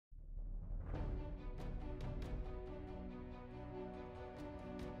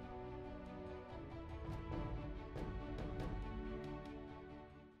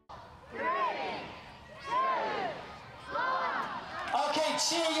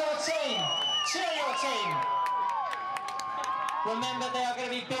your team. Cheer your team. Remember, they are going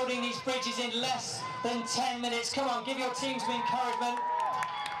to be building these bridges in less than 10 minutes. Come on, give your team some encouragement.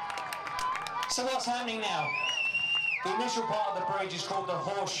 So what's happening now? The initial part of the bridge is called the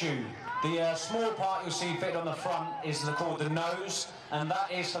horseshoe. The small part you'll see fitted on the front is called the nose, and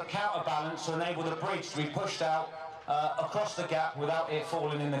that is for counterbalance to enable the bridge to be pushed out across the gap without it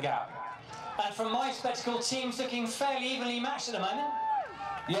falling in the gap. And from my spectacle, teams looking fairly evenly matched at the moment.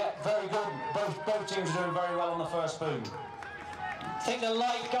 Yeah, very good. Both teams are doing very well on the first boom. I think the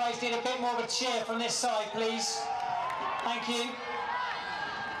light guys need a bit more of a cheer from this side, please. Thank you.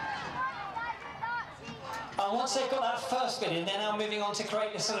 And once they've got that first bit in, they're now moving on to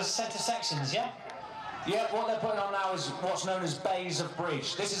create the sort of centre sections, yeah? Yeah, what they're putting on now is what's known as bays of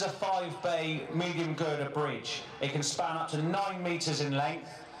bridge. This is a 5-bay medium girder bridge. It can span up to 9 metres in length,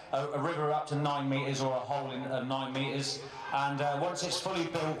 a river up to 9 metres or a hole in 9 metres. And once it's fully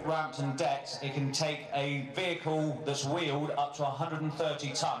built, ramped and decked, it can take a vehicle that's wheeled up to 130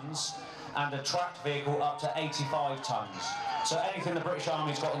 tonnes and a tracked vehicle up to 85 tonnes. So anything the British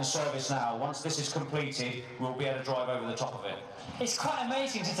Army's got in service now, once this is completed, we'll be able to drive over the top of it. It's quite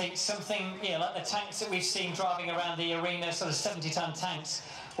amazing to think something, you know, like the tanks that we've seen driving around the arena, sort of 70-ton tanks,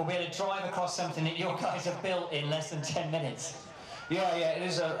 will be able to drive across something that your guys have built in less than 10 minutes. Yeah, it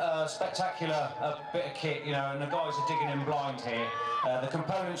is a spectacular bit of kit, you know, and the guys are digging in blind here. The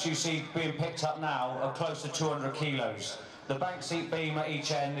components you see being picked up now are close to 200 kilos. The bank seat beam at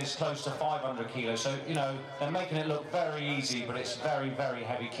each end is close to 500 kilos, so, you know, they're making it look very easy, but it's very, very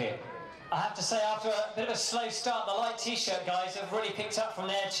heavy kit. I have to say, after a bit of a slow start, the light T-shirt guys have really picked up from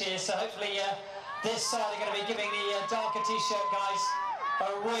their cheers, so hopefully this side are going to be giving the darker T-shirt guys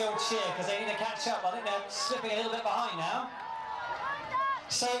a real cheer, because they need to catch up. I think they're slipping a little bit behind now.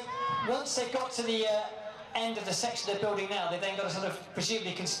 So, once they've got to the end of the section they're building now, they've then got to sort of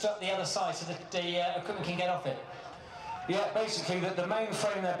presumably construct the other side so that the equipment can get off it. Yeah, basically the main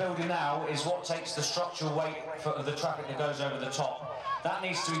frame they're building now is what takes the structural weight of the traffic that goes over the top. That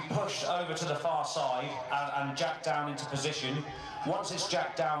needs to be pushed over to the far side and jacked down into position. Once it's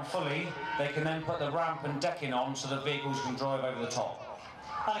jacked down fully, they can then put the ramp and decking on so the vehicles can drive over the top.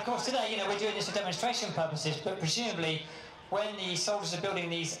 And of course today, you know, we're doing this for demonstration purposes, but presumably when the soldiers are building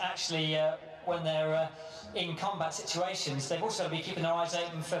these, actually when they're in combat situations, they've also got to be keeping their eyes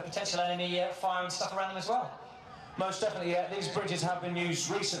open for potential enemy fire and stuff around them as well. Most definitely, yeah. These bridges have been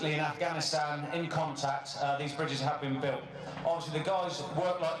used recently in Afghanistan in contact. These bridges have been built. Obviously the guys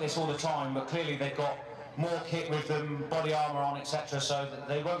work like this all the time, but clearly they've got more kit with them, body armour on, etc., so that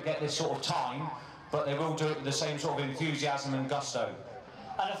they won't get this sort of time, but they will do it with the same sort of enthusiasm and gusto.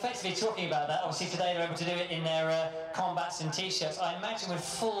 And effectively talking about that, obviously today they're able to do it in their combats and T-shirts. I imagine with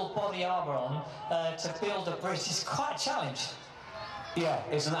full body armour on, to build a bridge is quite a challenge. Yeah,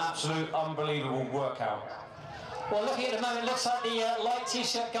 it's an absolute unbelievable workout. Well, looking at the moment, it looks like the light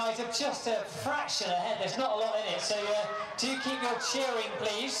T-shirt guys are just a fraction ahead. There's not a lot in it, so do keep your cheering,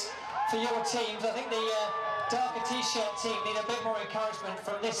 please, for your teams. I think the darker T-shirt team need a bit more encouragement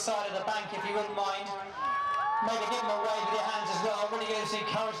from this side of the bank, if you wouldn't mind. Maybe give them a wave with your hands as well. Really give us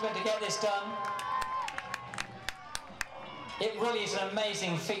encouragement to get this done. It really is an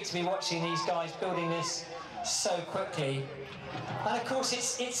amazing feat to be watching these guys building this so quickly. And of course,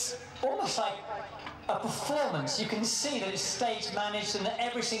 it's almost like a performance. You can see that it's stage managed and that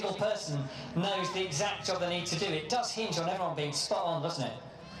every single person knows the exact job they need to do. It does hinge on everyone being spot on, doesn't it?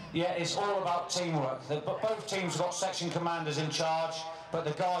 Yeah, it's all about teamwork. Both teams have got section commanders in charge, but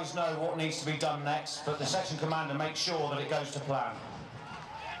the guys know what needs to be done next, but the section commander makes sure that it goes to plan.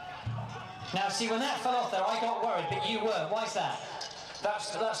 Now see, when that fell off there, I got worried, but you weren't. Why is that?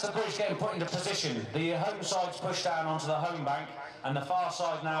 That's the bridge getting put into position. The home side's pushed down onto the home bank, and the far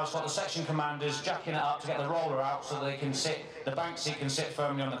side now has got the section commanders jacking it up to get the roller out so that they can sit, the bank seat can sit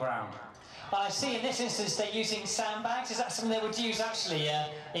firmly on the ground. I see in this instance they're using sandbags. Is that something they would use actually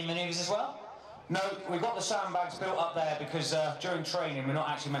in manoeuvres as well? No, we've got the sandbags built up there because during training we're not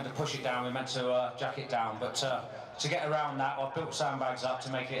actually meant to push it down, we're meant to jack it down. But to get around that, I've built sandbags up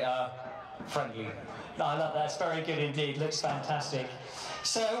to make it friendly. No, I love that. It's very good indeed. Looks fantastic.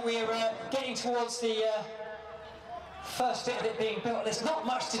 So we're getting towards the first bit of it being built. There's not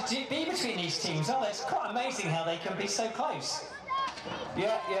much to be between these teams, are there? It's quite amazing how they can be so close.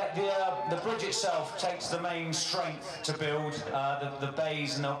 Yeah, the bridge itself takes the main strength to build, the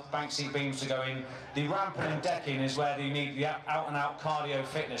bays and the bank seat beams to go in. The ramping and decking is where you need the out-and-out cardio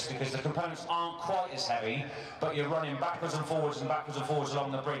fitness because the components aren't quite as heavy, but you're running backwards and forwards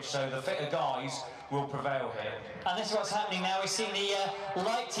along the bridge, so the fitter guys will prevail here. And this is what's happening now. We've seen the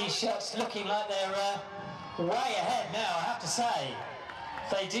light T-shirts looking like they're way ahead now, I have to say.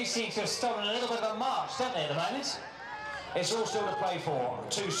 They do seem to have stolen a little bit of a march, don't they, at the moment? It's all still to play for.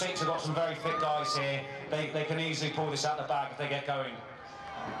 2 6 have got some very fit guys here. They can easily pull this out the bag if they get going.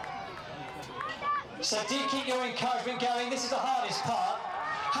 So do keep your encouragement going. This is the hardest part.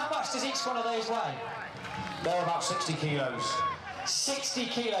 How much does each one of those weigh? They're about 60 kilos. 60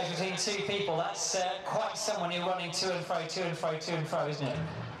 kilos between 2 people. That's quite someone you're running to and fro, to and fro, to and fro, isn't it?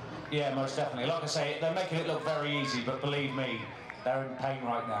 Yeah, most definitely. Like I say, they're making it look very easy, but believe me, they're in pain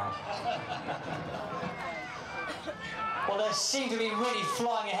right now. Well, they seem to be really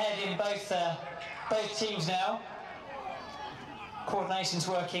flying ahead in both teams now. Coordination's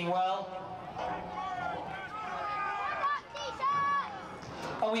working well.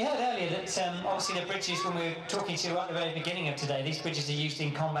 And we heard earlier that obviously the bridges, when we were talking to you at the very beginning of today, these bridges are used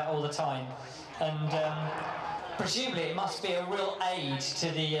in combat all the time. And presumably it must be a real aid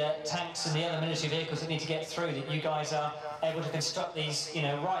to the tanks and the other military vehicles that need to get through, that you guys are able to construct these, you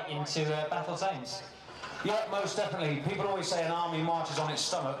know, right into battle zones. Yeah, most definitely. People always say an army marches on its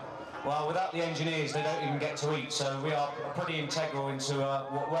stomach. Well, without the engineers, they don't even get to eat. So we are pretty integral into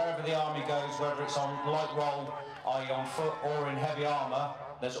wherever the army goes, whether it's on light roll, i.e. on foot, or in heavy armour,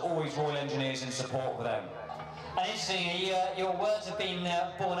 there's always Royal Engineers in support for them. And interestingly, your words have been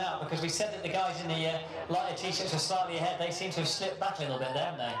borne out, because we said that the guys in the lighter t-shirts were slightly ahead. They seem to have slipped back a little bit there,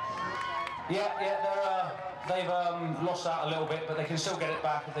 haven't they? Yeah, they've lost out a little bit, but they can still get it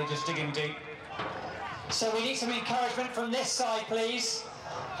back if they just dig in deep. So we need some encouragement from this side, please.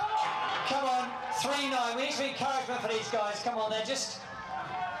 Come on, 3-9. We need some encouragement for these guys. Come on, they're just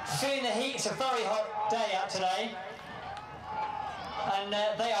feeling the heat. It's a very hot day out today. And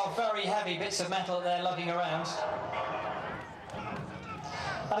they are very heavy bits of metal that they're lugging around.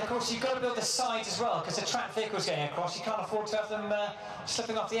 And of course, you've got to build the sides as well, because the tracked vehicle's going across. You can't afford to have them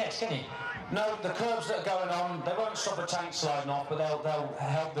slipping off the edge, can you? No, the curbs that are going on, they won't stop a tank sliding off, but they'll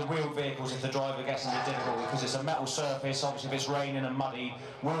help the wheeled vehicles if the driver gets into difficulty, because it's a metal surface. Obviously, if it's raining and muddy,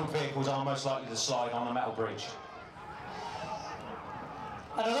 wheeled vehicles are most likely to slide on the metal bridge.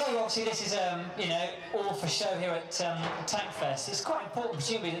 And although obviously this is, you know, all for show here at Tankfest, it's quite important,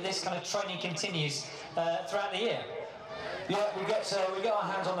 presumably, that this kind of training continues throughout the year. Yeah, we get our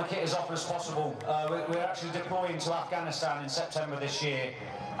hands on the kit as often as possible. We're actually deploying to Afghanistan in September this year,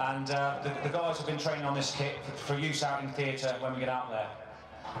 and the guys have been training on this kit for use out in theatre when we get out there.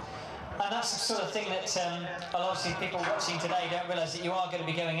 And that's the sort of thing that obviously people watching today don't realise, that you are going to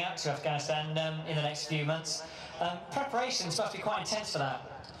be going out to Afghanistan in the next few months. Preparations must be quite intense for that.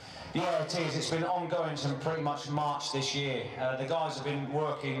 Yeah, it is. It's been ongoing since pretty much March this year. The guys have been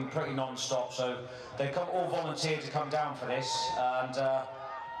working pretty non-stop, so they've all volunteered to come down for this, and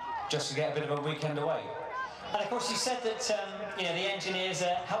just to get a bit of a weekend away. And of course, you said that you know, the engineers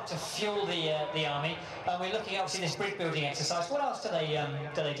help to fuel the army, and we're looking at obviously this bridge building exercise. What else do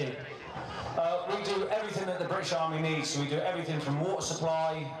they do? We do everything that the British Army needs. So we do everything from water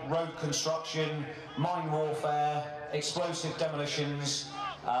supply, road construction, mine warfare, explosive demolitions,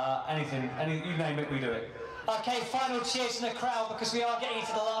 anything, you name it, we do it. Okay, final cheers from the crowd, because we are getting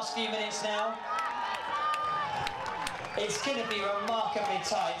into the last few minutes now. It's going to be remarkably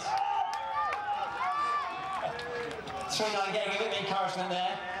tight. 3-9 getting a bit of encouragement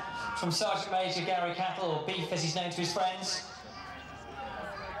there from Sergeant Major Gary Cattle, or Beef as he's known to his friends.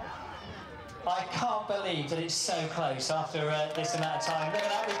 I can't believe that it's so close after this amount of time. Look at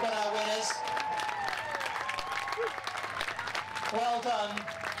that, we've got our winners. Well done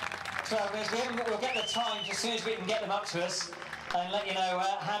to our winners. We'll get the times as soon as we can get them up to us, and let you know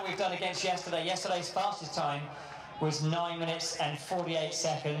how we've done against yesterday. Yesterday's fastest time was 9 minutes and 48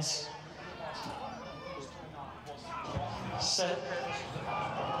 seconds. So,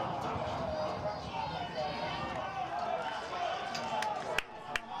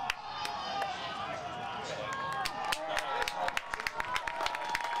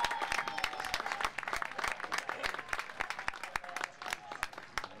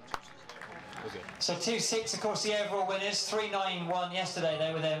 so 2-6, of course, the overall winners. 3-9-1 yesterday.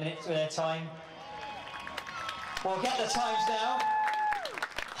 They were their minutes with their time. We'll get the times now.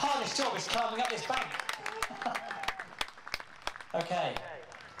 Hardest job is climbing up this bank. Okay.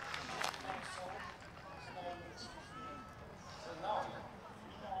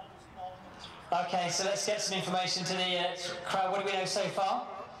 Okay, so let's get some information to the crowd. What do we know so far?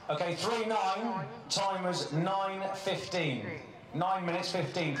 Okay, 3-9, time was 9:15. 9 minutes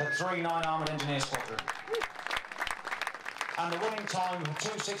 15 for 3-9 Armoured Engineer Squadron. And the winning time for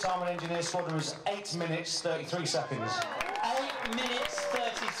 2-6 Armoured Engineer Squadron was 8 minutes 33 seconds. 8 minutes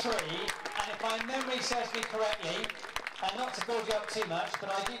 33, and if my memory serves me correctly, And not to build you up too much, but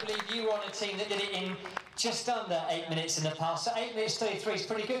I do believe you were on a team that did it in just under 8 minutes in the past. So 8 minutes 33 is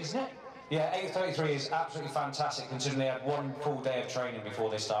pretty good, isn't it? Yeah, 8:33 is absolutely fantastic considering they had one full day of training before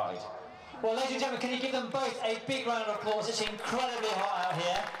they started. Well, ladies and gentlemen, can you give them both a big round of applause? It's incredibly hot out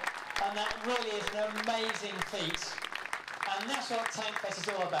here, and that really is an amazing feat. And that's what Tankfest is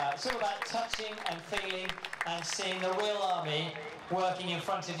all about. It's all about touching and feeling and seeing the real army working in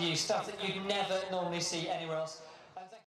front of you, stuff that you'd never normally see anywhere else.